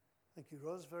Thank you,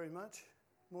 Roz, very much.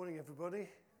 Morning, everybody.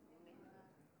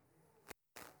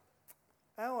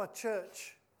 Our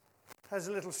church has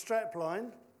a little strap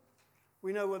line.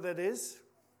 We know what that is.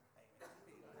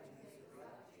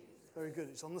 Very good.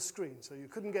 It's on the screen, so you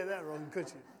couldn't get that wrong, could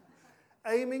you?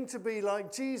 Aiming to be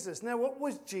like Jesus. Now, what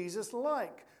was Jesus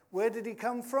like? Where did he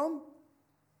come from?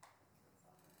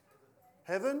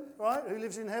 Heaven, right? Who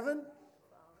lives in heaven?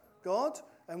 God.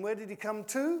 And where did he come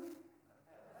to?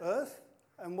 Earth.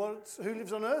 And who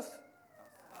lives on earth?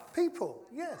 People,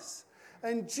 yes.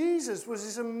 And Jesus was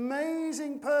this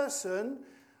amazing person,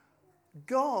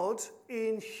 God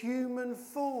in human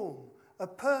form, a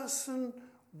person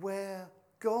where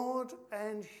God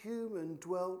and human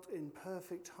dwelt in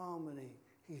perfect harmony.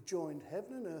 He joined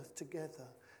heaven and earth together,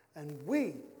 and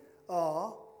we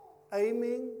are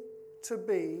aiming to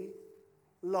be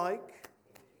like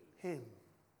him.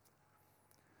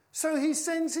 So he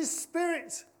sends his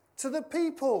Spirit to the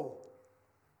people.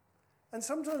 And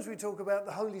sometimes we talk about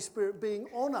the Holy Spirit being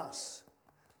on us,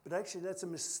 but actually that's a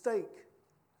mistake,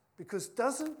 because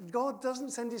God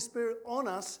doesn't send his Spirit on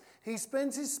us. He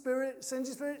sends his Spirit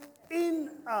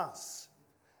in us.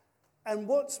 And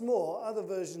what's more, other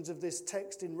versions of this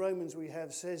text in Romans we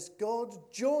have says God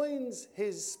joins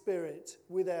his Spirit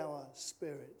with our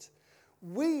spirit.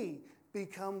 We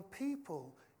become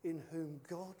people in whom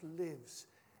God lives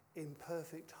in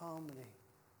perfect harmony.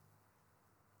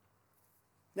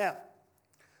 Now,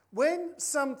 when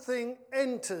something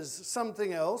enters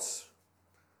something else,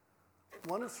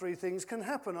 one of three things can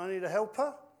happen. I need a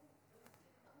helper.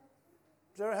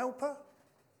 Is there a helper?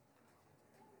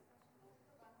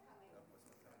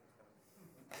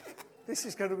 This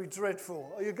is going to be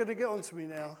dreadful. Are you going to get on to me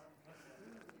now?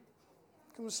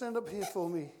 Come and stand up here for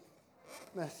me,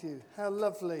 Matthew. How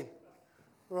lovely.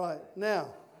 Right,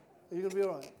 now, are you going to be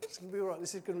all right? It's going to be all right.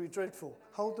 This is going to be dreadful.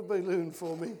 Hold the balloon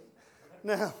for me.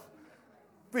 Now,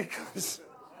 because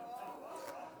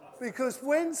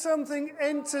when something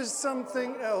enters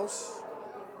something else,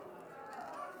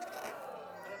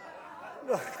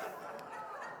 look,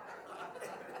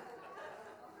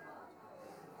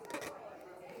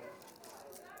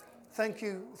 thank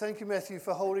you, Matthew,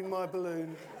 for holding my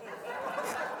balloon.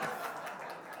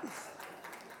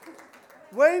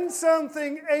 When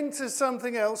something enters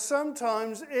something else,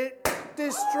 sometimes it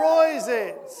destroys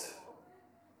it.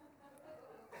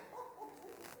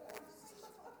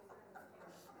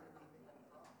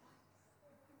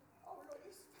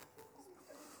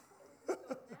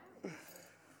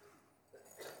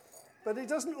 But it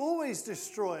doesn't always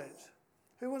destroy it.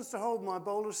 Who wants to hold my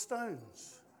bowl of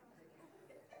stones?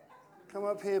 Come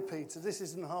up here, Peter. This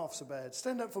isn't half so bad.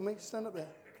 Stand up for me. Stand up there.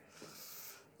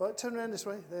 Right, turn around this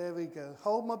way. There we go.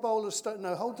 Hold my bowl of stones.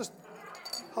 No,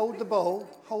 hold the bowl.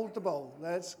 Hold the bowl.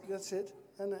 That's it.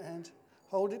 And that hand.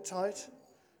 Hold it tight.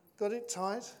 Got it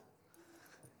tight.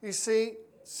 You see,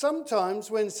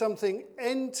 sometimes when something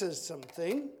enters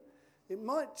something, it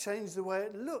might change the way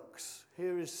it looks.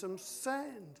 Here is some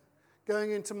sand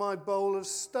going into my bowl of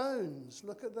stones.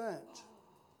 Look at that.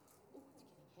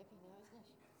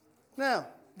 Now,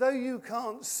 though you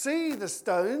can't see the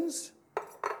stones,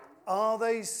 are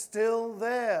they still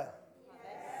there?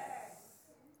 Yes.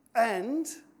 And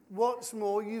what's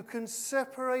more, you can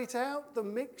separate out the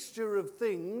mixture of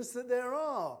things that there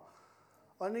are.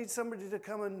 I need somebody to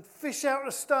come and fish out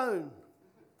a stone.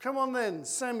 Come on then,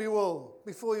 Samuel,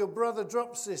 before your brother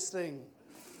drops this thing.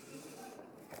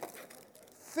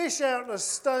 Fish out a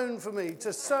stone for me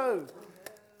to sow,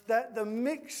 that the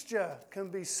mixture can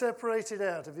be separated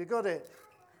out. Have you got it?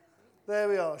 There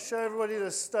we are. Show everybody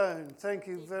the stone. Thank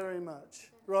you very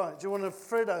much. Right, do you want a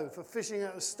Fredo for fishing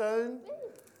out a stone?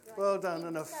 Well done.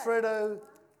 And a Fredo,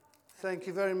 thank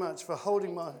you very much for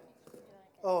holding my...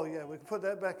 Oh, yeah, we can put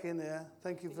that back in there.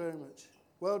 Thank you very much.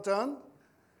 Well done.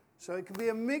 So it can be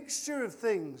a mixture of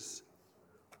things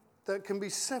that can be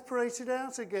separated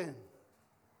out again.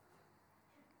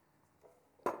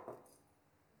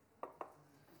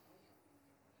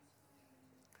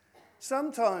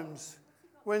 Sometimes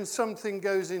when something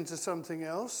goes into something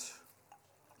else,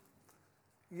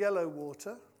 yellow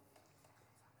water,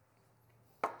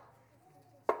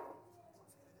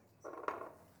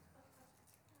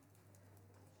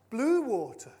 blue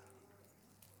water,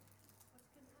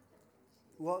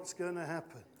 what's going to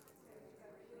happen?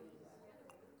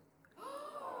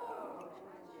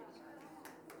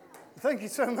 Thank you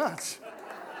so much.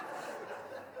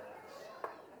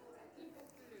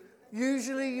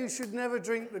 Usually you should never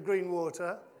drink the green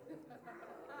water.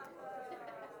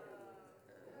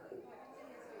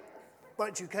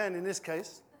 But you can in this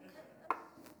case.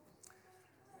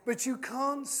 But you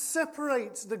can't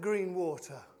separate the green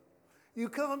water. You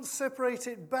can't separate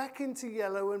it back into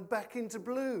yellow and back into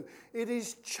blue. It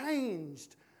is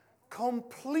changed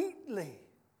completely,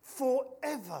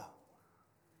 forever.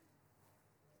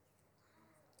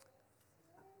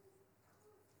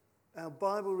 Our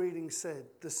Bible reading said,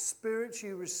 the Spirit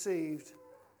you received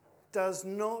does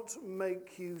not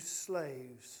make you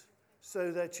slaves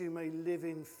so that you may live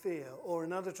in fear. Or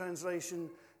another translation,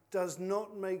 does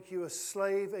not make you a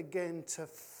slave again to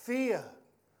fear.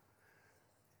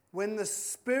 When the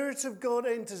Spirit of God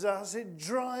enters us, it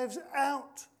drives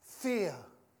out fear.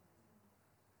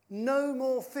 No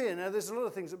more fear. Now, there's a lot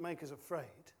of things that make us afraid.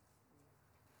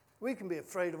 We can be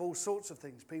afraid of all sorts of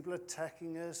things. People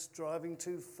attacking us, driving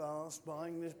too fast,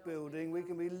 buying this building. We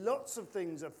can be lots of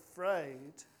things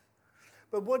afraid.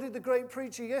 But what did the great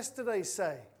preacher yesterday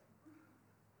say?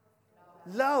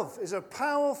 Love is a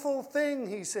powerful thing,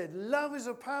 he said. Love is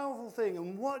a powerful thing.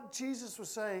 And what Jesus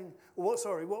was saying,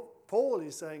 what Paul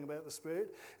is saying about the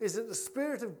Spirit, is that the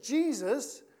Spirit of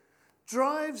Jesus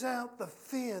drives out the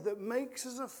fear that makes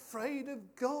us afraid of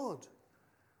God.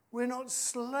 We're not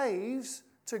slaves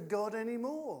to God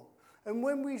anymore. And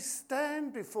when we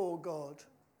stand before God,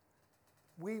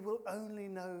 we will only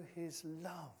know his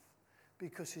love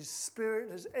because his Spirit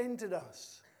has entered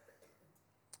us.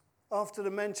 After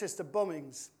the Manchester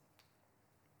bombings,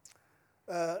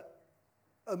 a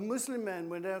Muslim man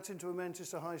went out into a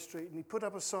Manchester high street and he put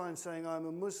up a sign saying, I'm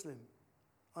a Muslim.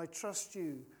 I trust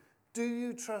you. Do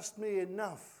you trust me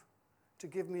enough to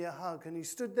give me a hug? And he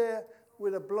stood there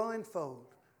with a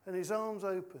blindfold and his arms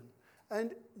open.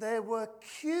 And there were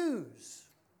queues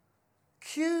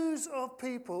of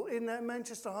people in that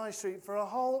Manchester high street for a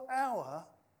whole hour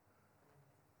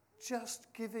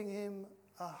just giving him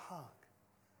a hug.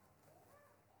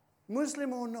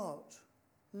 Muslim or not,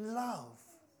 love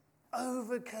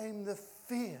overcame the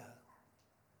fear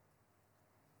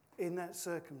in that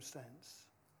circumstance.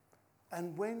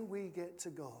 And when we get to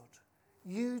God,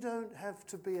 you don't have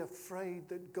to be afraid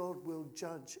that God will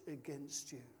judge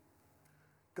against you.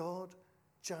 God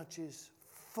judges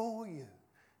for you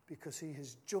because he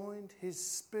has joined his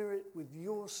Spirit with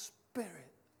your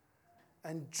spirit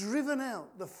and driven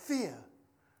out the fear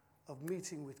of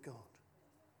meeting with God.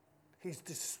 He's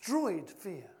destroyed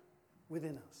fear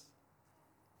within us.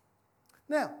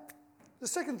 Now, the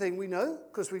second thing we know,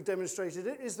 because we've demonstrated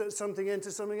it, is that something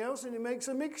enters something else and it makes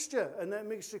a mixture, and that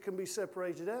mixture can be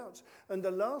separated out. And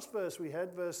the last verse we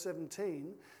had, verse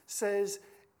 17, says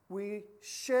we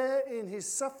share in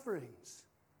his sufferings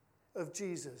of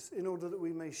Jesus in order that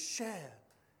we may share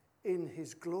in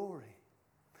his glory.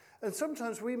 And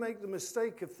sometimes we make the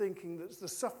mistake of thinking that the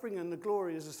suffering and the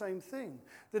glory is the same thing.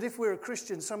 That if we're a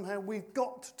Christian, somehow we've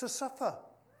got to suffer.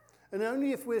 And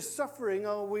only if we're suffering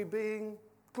are we being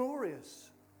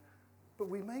glorious. But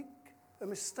we make a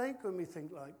mistake when we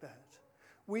think like that.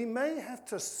 We may have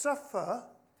to suffer,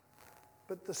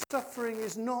 but the suffering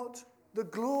is not the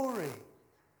glory.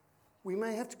 We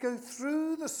may have to go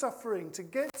through the suffering to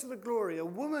get to the glory. A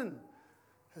woman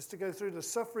has to go through the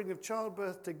suffering of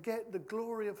childbirth to get the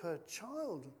glory of her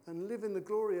child and live in the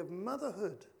glory of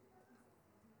motherhood.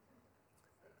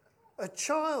 A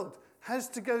child has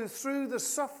to go through the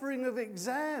suffering of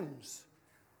exams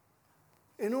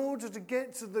in order to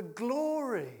get to the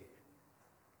glory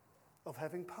of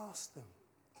having passed them.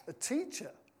 A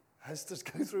teacher has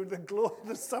to go through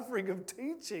the suffering of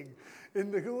teaching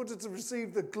in order to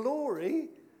receive the glory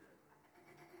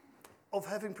of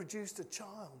having produced a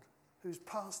child who's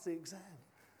passed the exam.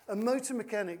 A motor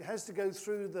mechanic has to go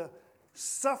through the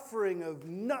suffering of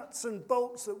nuts and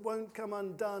bolts that won't come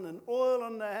undone and oil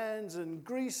on their hands and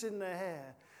grease in their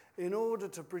hair in order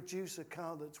to produce a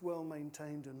car that's well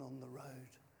maintained and on the road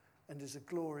and is a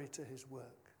glory to his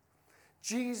work.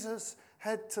 Jesus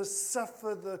had to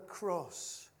suffer the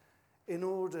cross in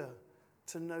order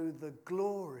to know the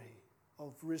glory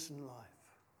of risen life.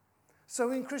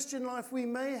 So in Christian life we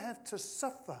may have to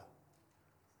suffer,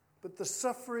 but the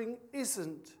suffering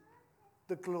isn't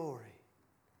the glory.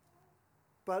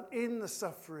 But in the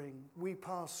suffering we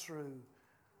pass through,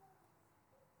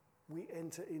 we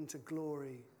enter into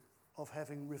glory of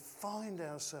having refined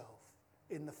ourselves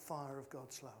in the fire of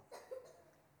God's love.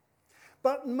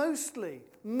 But mostly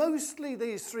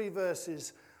these three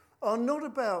verses are not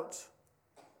about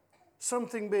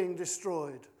something being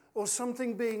destroyed or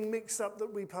something being mixed up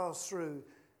that we pass through.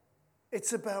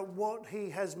 It's about what he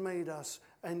has made us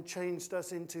and changed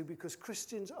us into, because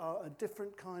Christians are a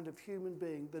different kind of human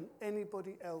being than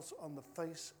anybody else on the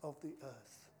face of the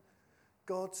earth.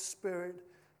 God's Spirit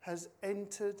has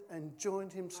entered and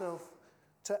joined himself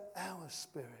to our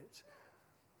spirit.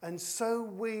 And so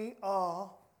we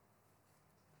are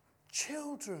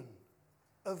children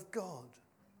of God.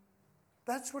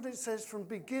 That's what it says from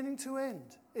beginning to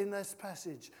end in this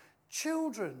passage.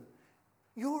 Children,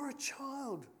 you're a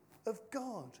child of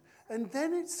God. And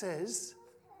then it says,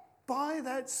 by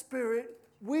that Spirit,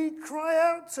 we cry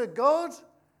out to God,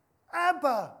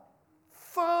 Abba,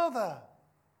 Father.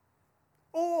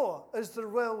 Or, as the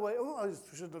railway... Oh,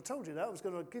 I should have told you that. I was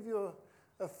going to give you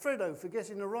a Fredo for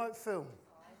getting the right film.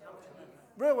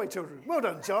 Railway Children. Well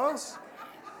done, Charles.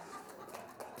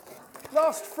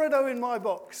 Last Fredo in my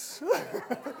box. I was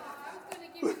going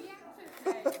to give you the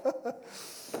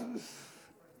actor's name.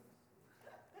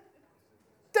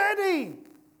 Daddy!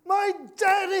 My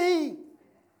daddy!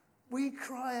 We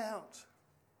cry out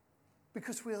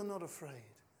because we are not afraid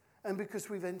and because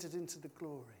we've entered into the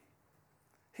glory.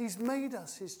 He's made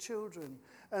us his children,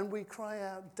 and we cry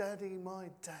out, Daddy, my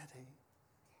daddy,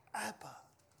 Abba,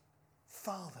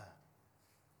 Father.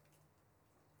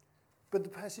 But the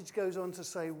passage goes on to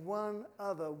say one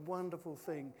other wonderful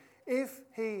thing. If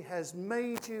he has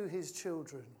made you his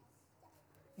children,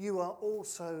 you are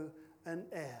also an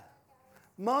heir.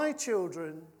 My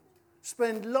children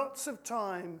spend lots of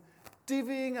time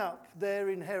divvying up their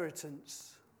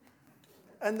inheritance,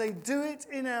 and they do it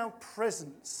in our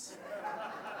presence.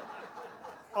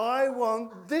 I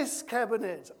want this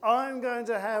cabinet. I'm going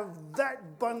to have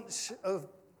that bunch of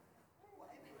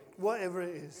whatever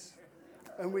it is.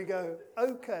 And we go,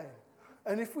 okay.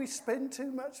 And if we spend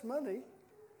too much money,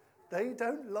 they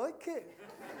don't like it.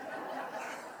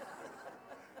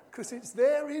 Because it's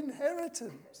their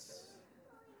inheritance.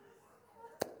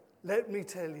 Let me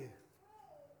tell you,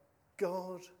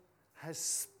 God has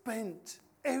spent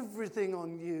everything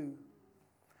on you.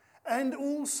 And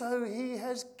also he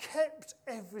has kept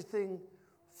everything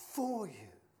for you.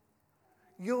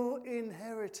 Your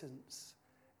inheritance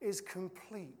is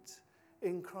complete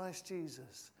in Christ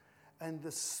Jesus. And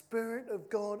the Spirit of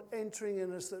God entering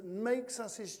in us that makes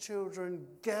us his children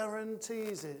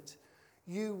guarantees it.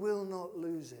 You will not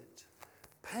lose it.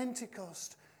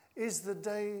 Pentecost is the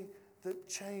day that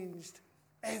changed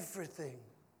everything,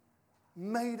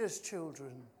 made us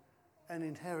children and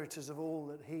inheritors of all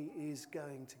that he is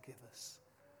going to give us.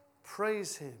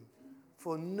 Praise him,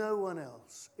 for no one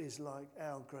else is like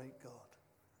our great God.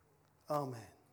 Amen.